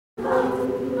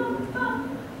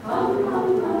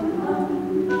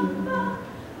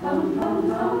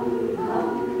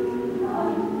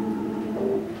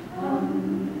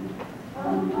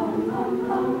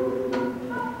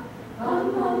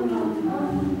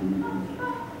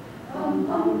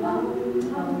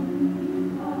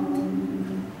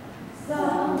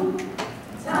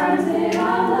Sometimes in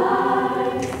our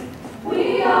lives,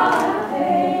 we all have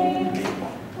pain,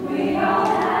 we all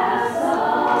have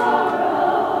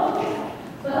sorrow,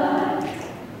 but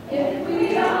if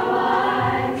we are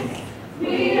wise,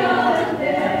 we know that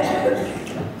there's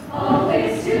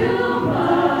always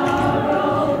tomorrow.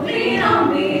 Lean on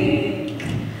me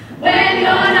when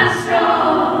you're not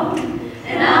strong,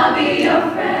 and I'll be your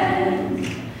friend.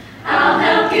 I'll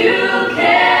help you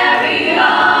carry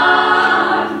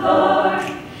on, for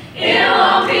it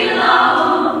won't be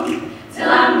long till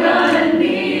I'm gonna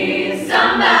need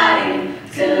somebody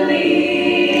to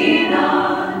lean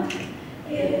on.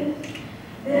 If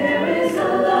there is a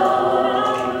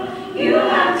load you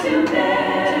have to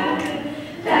bear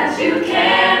that you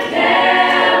can't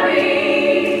carry,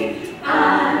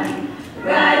 I'm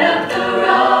right up the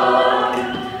road.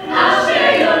 I'll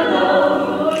share your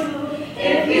load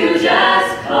if you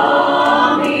just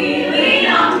call me. Lean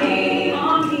on me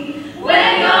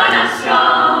when you're not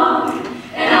strong,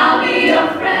 and I'll be your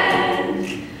friend.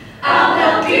 I'll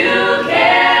help you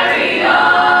carry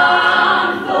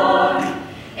on, for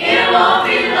it won't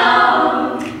be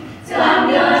long till I'm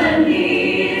gonna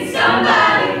need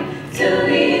somebody to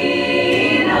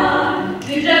lean on.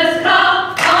 You just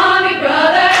call on me,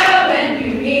 brother, when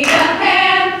you need a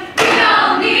hand. We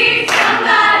all need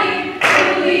somebody to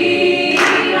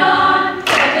lean on. I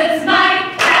just might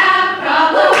have a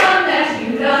problem that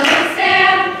you'd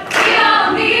understand. We all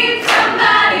need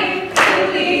somebody to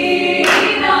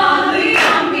lean on. Lean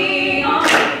on me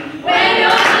when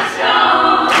you're not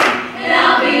strong, and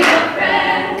I'll be your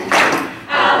friend.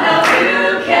 I'll help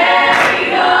you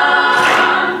carry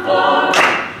on, for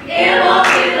it won't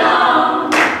be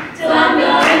long till I'm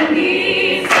gonna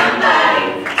need somebody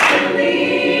to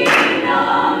lean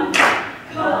on.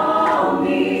 Call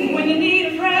me when you need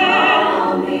a friend.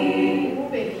 Call me.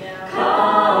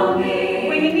 Call me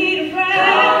when you need a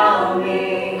friend. Call me.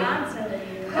 I'm telling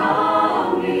you.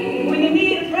 Call me when you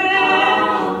need a friend.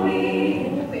 Call me.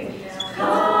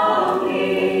 Call me.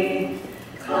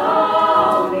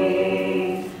 Call me.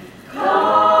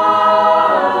 Call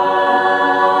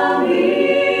me.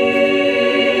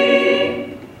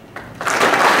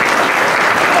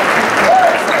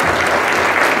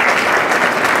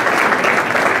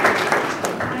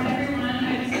 Hi everyone,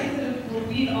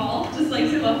 just like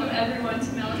to welcome everyone to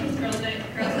Melica's Girls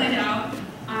Night Out.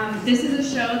 This is a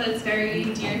show that's very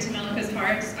dear to Melica's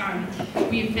hearts.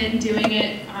 We've been doing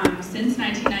it since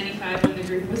 1995 when the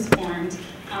group was formed,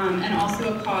 and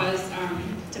also a cause,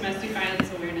 domestic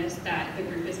violence awareness, that the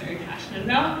group is very passionate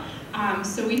about.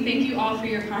 So we thank you all for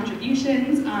your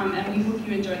contributions, and we hope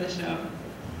you enjoy the show.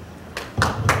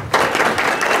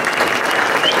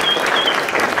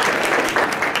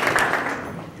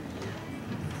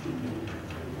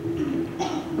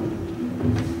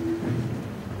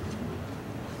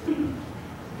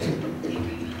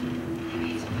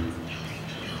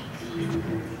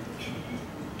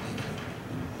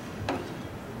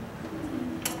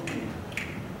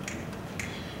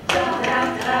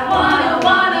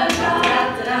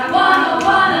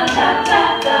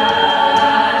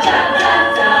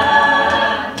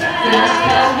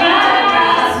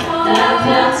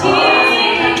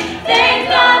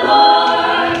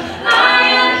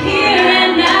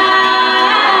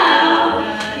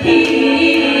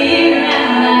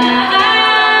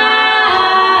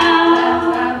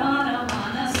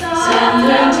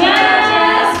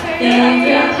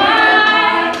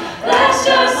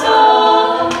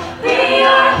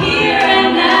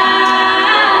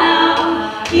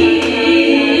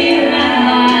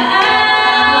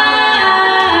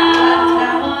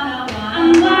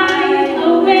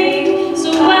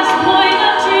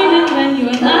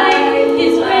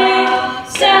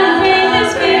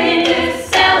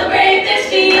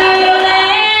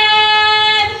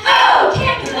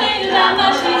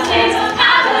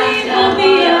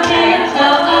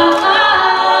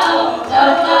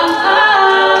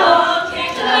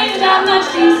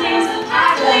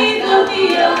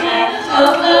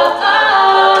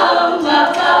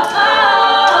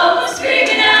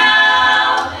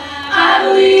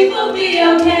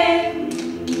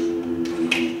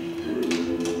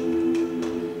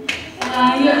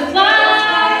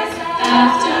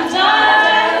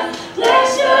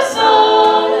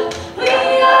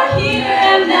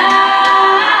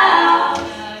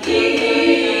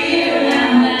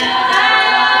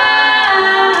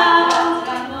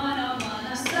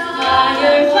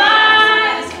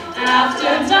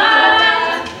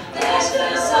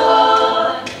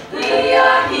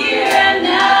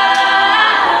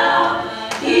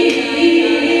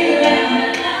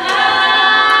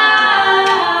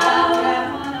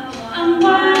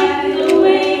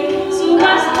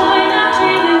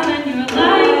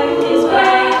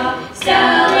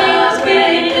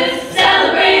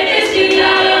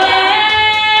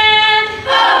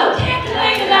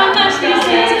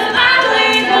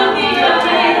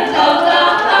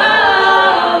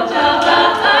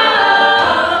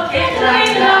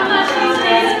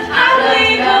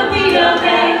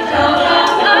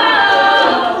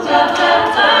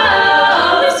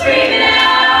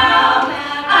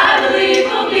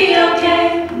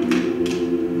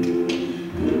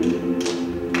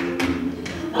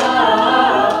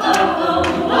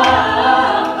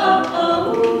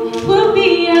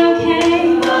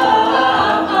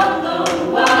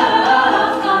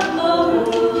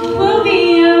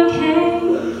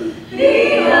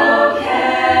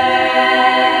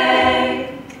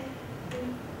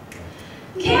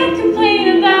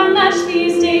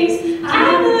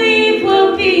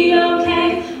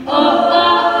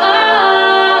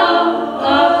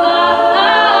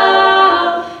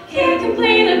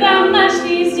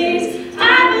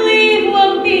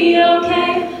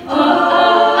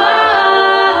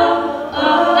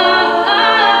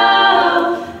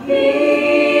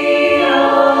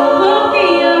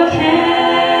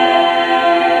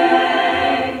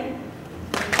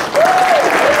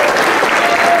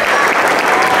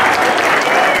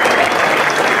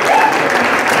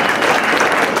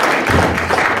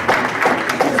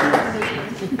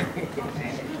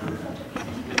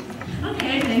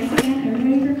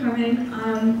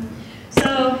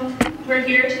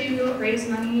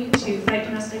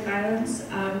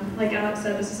 like Alex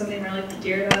said, this is something really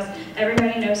dear to us.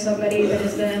 Everybody knows somebody that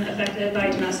has been affected by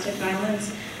domestic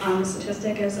violence. The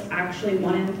statistic is actually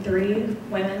 1 in 3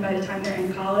 women by the time they're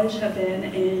in college have been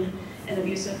in an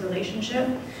abusive relationship.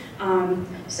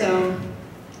 So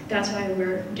that's why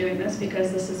we're doing this,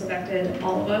 because this has affected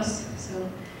all of us. So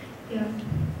yeah.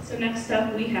 So next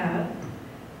up we have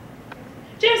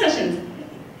jam sessions.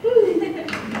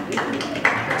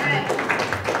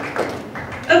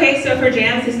 Okay, so for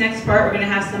jams, this next part, we're going to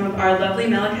have some of our lovely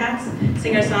Melicats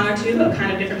sing a song or two, a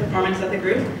kind of different performance of the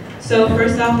group. So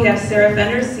first off, we have Sarah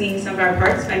Fender singing some of our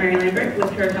parts by Mary Lambert with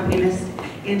her accompanist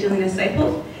Angelina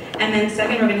Seifold. And then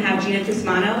second, we're going to have Gina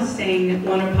Tusmano sing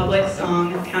One Republic's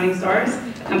song, Counting Stars,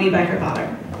 accompanied by her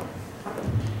father.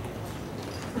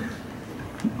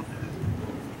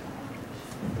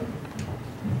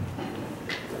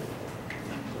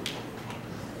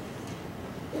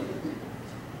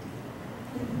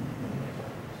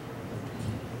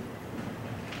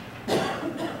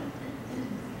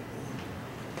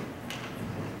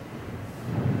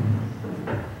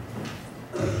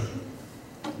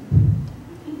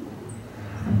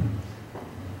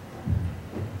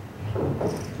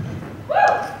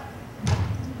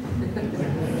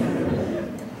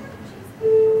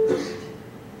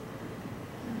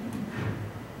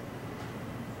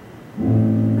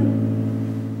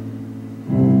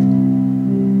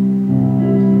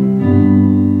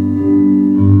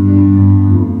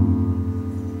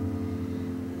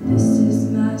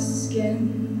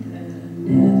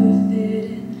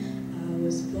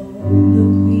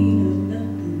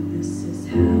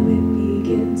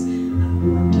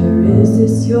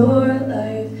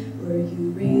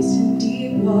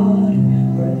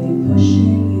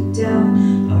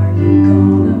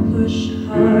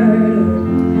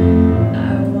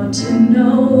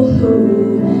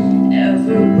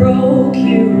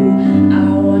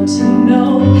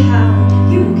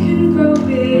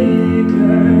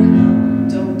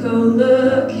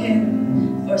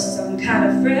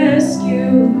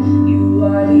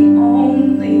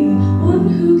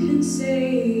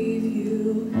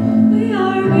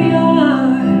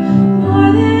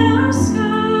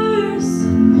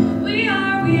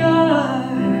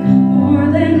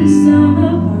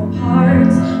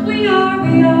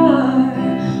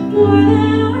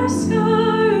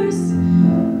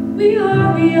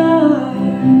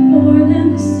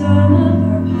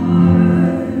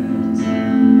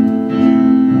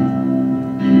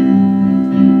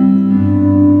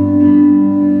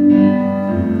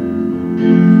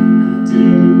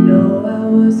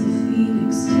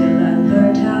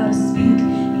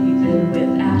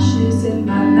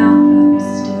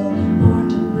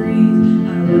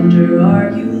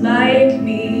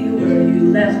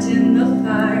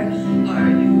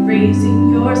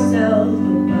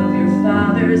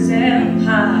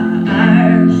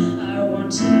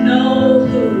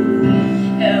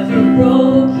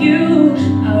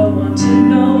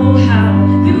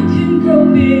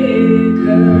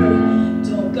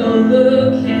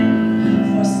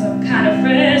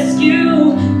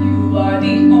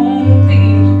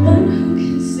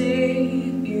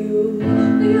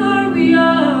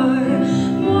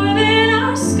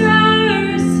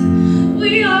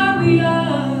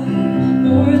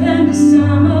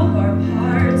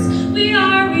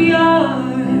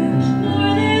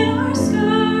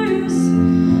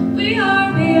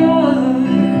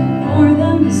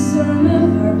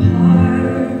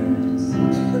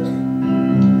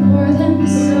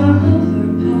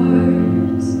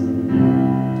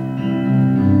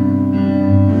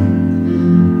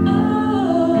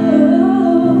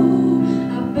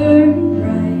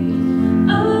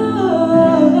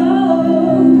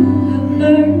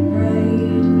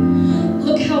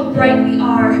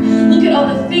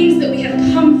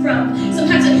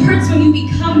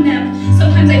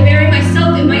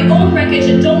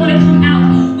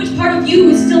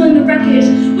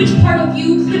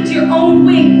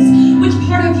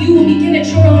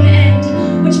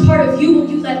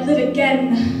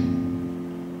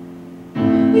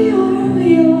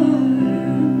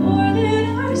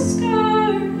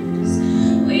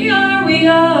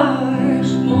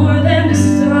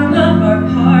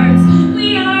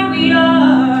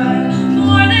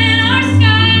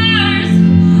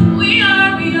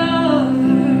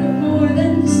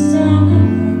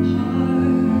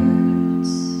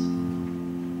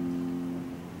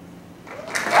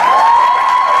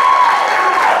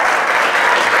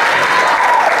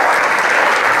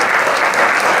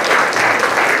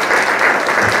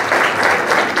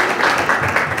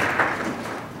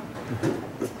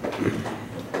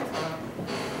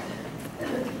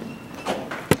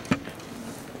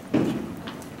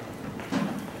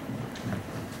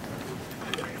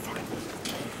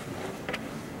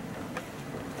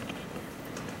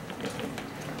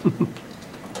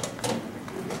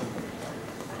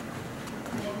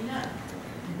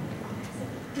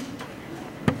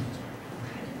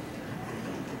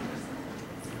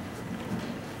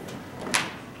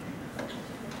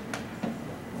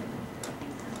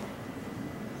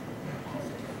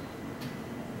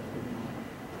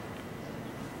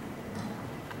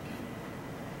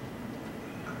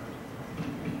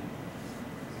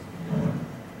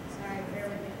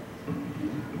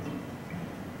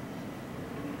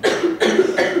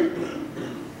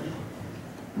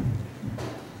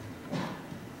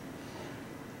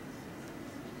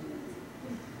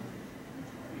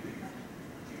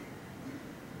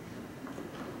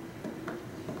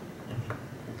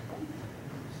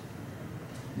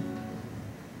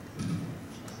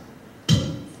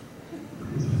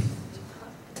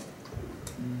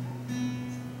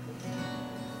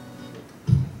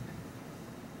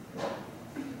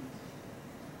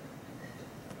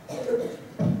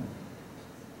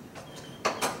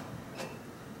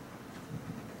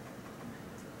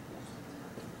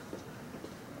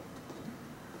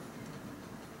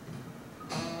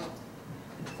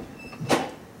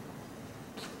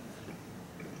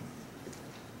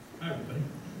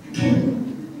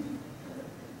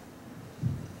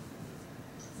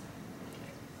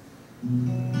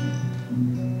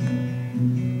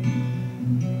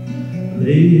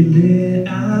 Lately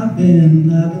I've been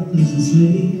losing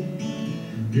sleep,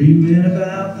 dreaming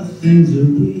about the things that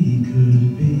we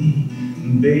could be.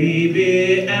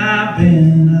 Baby, I've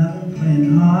been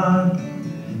playing hard,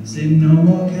 saying no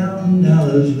more counting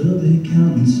dollars, we'll be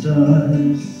counting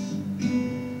stars.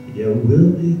 Yeah,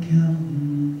 we'll be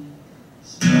counting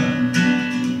stars.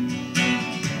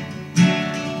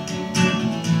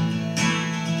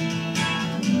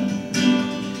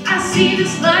 I see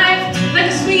this life like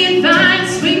a swinging vine,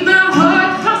 swing my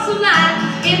heart across the line.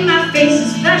 In my face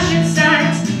is flashing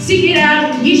signs, seek it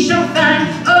out and ye shall find.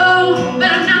 Oh,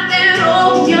 but I'm not that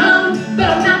old, young, but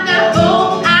I'm not that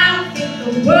old. I don't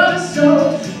think the world is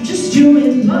sold, I'm just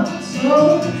doing what I'm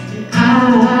told. And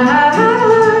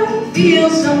I feel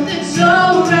something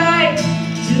so right,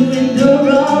 doing the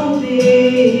wrong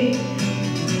thing.